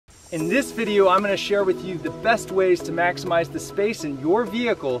In this video, I'm going to share with you the best ways to maximize the space in your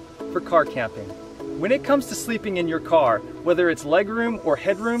vehicle for car camping. When it comes to sleeping in your car, whether it's legroom or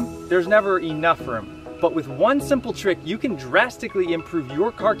headroom, there's never enough room. But with one simple trick, you can drastically improve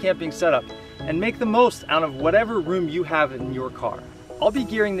your car camping setup and make the most out of whatever room you have in your car. I'll be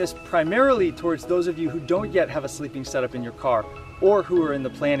gearing this primarily towards those of you who don't yet have a sleeping setup in your car or who are in the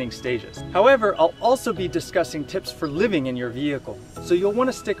planning stages. However, I'll also be discussing tips for living in your vehicle, so you'll want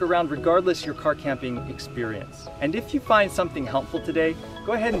to stick around regardless your car camping experience. And if you find something helpful today,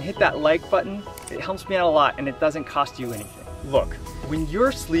 go ahead and hit that like button. It helps me out a lot and it doesn't cost you anything. Look, when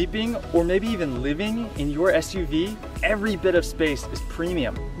you're sleeping or maybe even living in your SUV, every bit of space is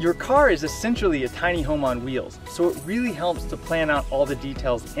premium. Your car is essentially a tiny home on wheels, so it really helps to plan out all the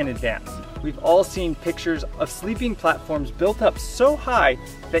details in advance. We've all seen pictures of sleeping platforms built up so high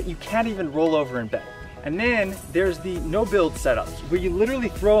that you can't even roll over in bed. And then there's the no-build setups, where you literally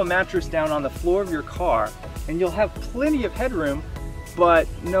throw a mattress down on the floor of your car and you'll have plenty of headroom, but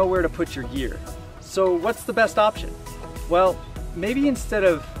nowhere to put your gear. So what's the best option? Well, maybe instead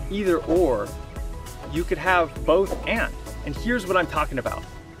of either or, you could have both and. And here's what I'm talking about.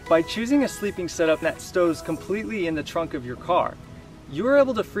 By choosing a sleeping setup that stows completely in the trunk of your car, you're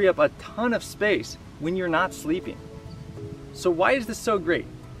able to free up a ton of space when you're not sleeping. So why is this so great?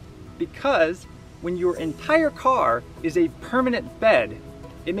 Because when your entire car is a permanent bed,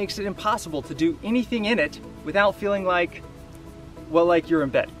 it makes it impossible to do anything in it without feeling like, well, like you're in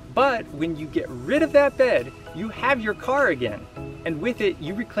bed. But when you get rid of that bed, you have your car again. And with it,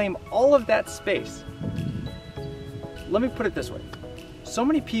 you reclaim all of that space. Let me put it this way. So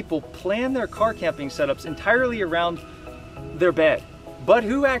many people plan their car camping setups entirely around their bed. But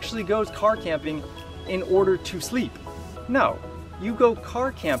who actually goes car camping in order to sleep? No, you go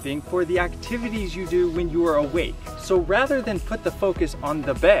car camping for the activities you do when you are awake. So rather than put the focus on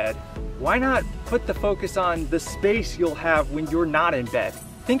the bed, why not put the focus on the space you'll have when you're not in bed?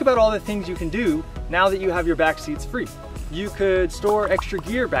 Think about all the things you can do now that you have your back seats free. You could store extra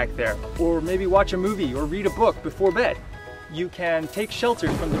gear back there, or maybe watch a movie or read a book before bed. You can take shelter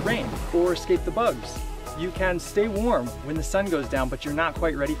from the rain or escape the bugs. You can stay warm when the sun goes down but you're not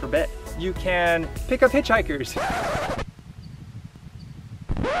quite ready for bed. You can pick up hitchhikers.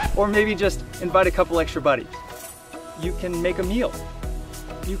 Or maybe just invite a couple extra buddies. You can make a meal.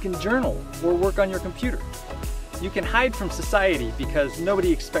 You can journal or work on your computer. You can hide from society because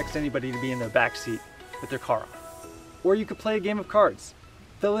nobody expects anybody to be in their backseat with their car on. Or you could play a game of cards.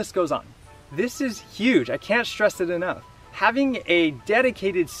 The list goes on. This is huge. I can't stress it enough. Having a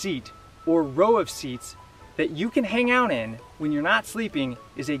dedicated seat or row of seats that you can hang out in when you're not sleeping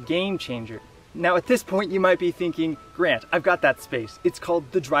is a game changer. Now at this point you might be thinking, Grant, I've got that space. It's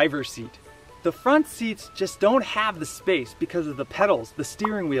called the driver's seat. The front seats just don't have the space because of the pedals, the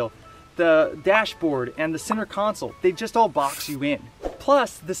steering wheel, the dashboard, and the center console. They just all box you in.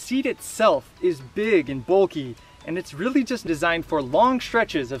 Plus, the seat itself is big and bulky, and it's really just designed for long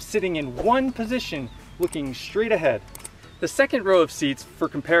stretches of sitting in one position looking straight ahead. The second row of seats, for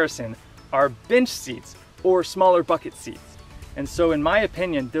comparison, are bench seats or smaller bucket seats. And so in my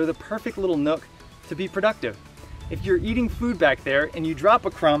opinion, they're the perfect little nook to be productive. If you're eating food back there and you drop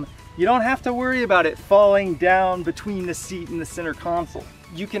a crumb, you don't have to worry about it falling down between the seat and the center console.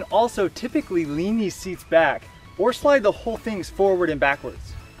 You can also typically lean these seats back or slide the whole things forward and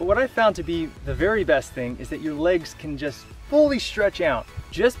backwards. But what I found to be the very best thing is that your legs can just fully stretch out.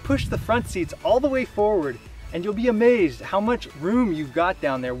 Just push the front seats all the way forward and you'll be amazed how much room you've got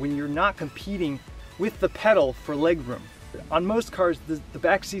down there when you're not competing with the pedal for leg room. On most cars, the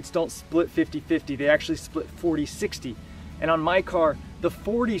back seats don't split 50-50, they actually split 40-60. And on my car, the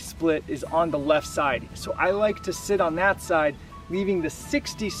 40 split is on the left side. So I like to sit on that side, leaving the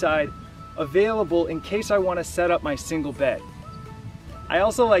 60 side available in case I want to set up my single bed. I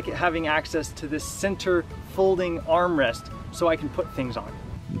also like having access to this center folding armrest so I can put things on.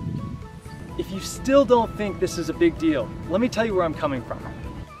 If you still don't think this is a big deal, let me tell you where I'm coming from.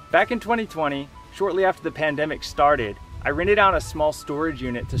 Back in 2020, shortly after the pandemic started, I rented out a small storage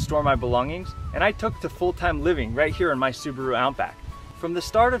unit to store my belongings, and I took to full-time living right here in my Subaru Outback. From the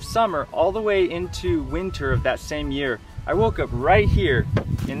start of summer all the way into winter of that same year, I woke up right here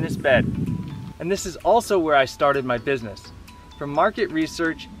in this bed. And this is also where I started my business. From market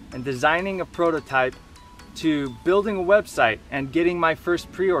research and designing a prototype to building a website and getting my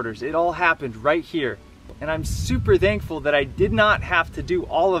first pre-orders, it all happened right here. And I'm super thankful that I did not have to do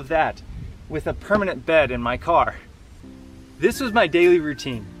all of that with a permanent bed in my car. This was my daily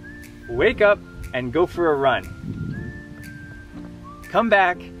routine. Wake up and go for a run. Come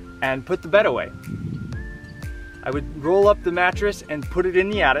back and put the bed away. I would roll up the mattress and put it in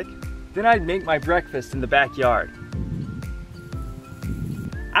the attic. Then I'd make my breakfast in the backyard.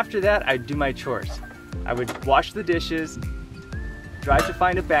 After that, I'd do my chores. I would wash the dishes, drive to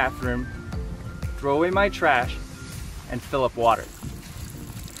find a bathroom, throw away my trash, and fill up water.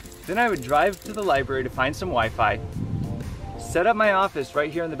 Then I would drive to the library to find some Wi-Fi, set up my office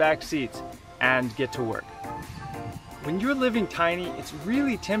right here in the back seats, and get to work. When you're living tiny, it's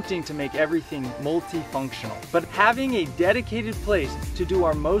really tempting to make everything multifunctional. But having a dedicated place to do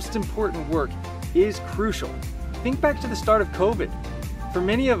our most important work is crucial. Think back to the start of COVID. For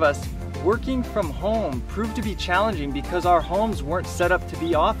many of us, working from home proved to be challenging because our homes weren't set up to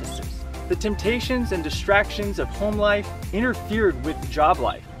be offices. The temptations and distractions of home life interfered with job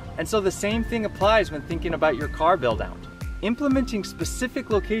life. And so the same thing applies when thinking about your car build-out. Implementing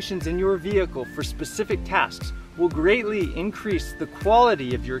specific locations in your vehicle for specific tasks will greatly increase the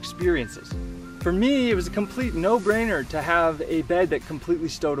quality of your experiences. For me, it was a complete no-brainer to have a bed that completely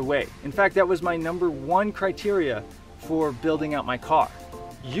stowed away. In fact, that was my #1 criteria for building out my car.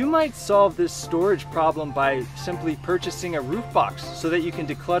 You might solve this storage problem by simply purchasing a roof box so that you can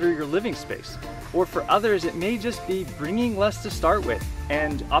declutter your living space. Or for others, it may just be bringing less to start with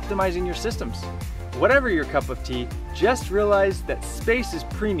and optimizing your systems. Whatever your cup of tea, just realize that space is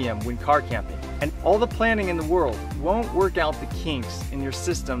premium when car camping. And all the planning in the world won't work out the kinks in your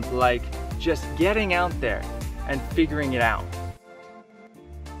systems like just getting out there and figuring it out.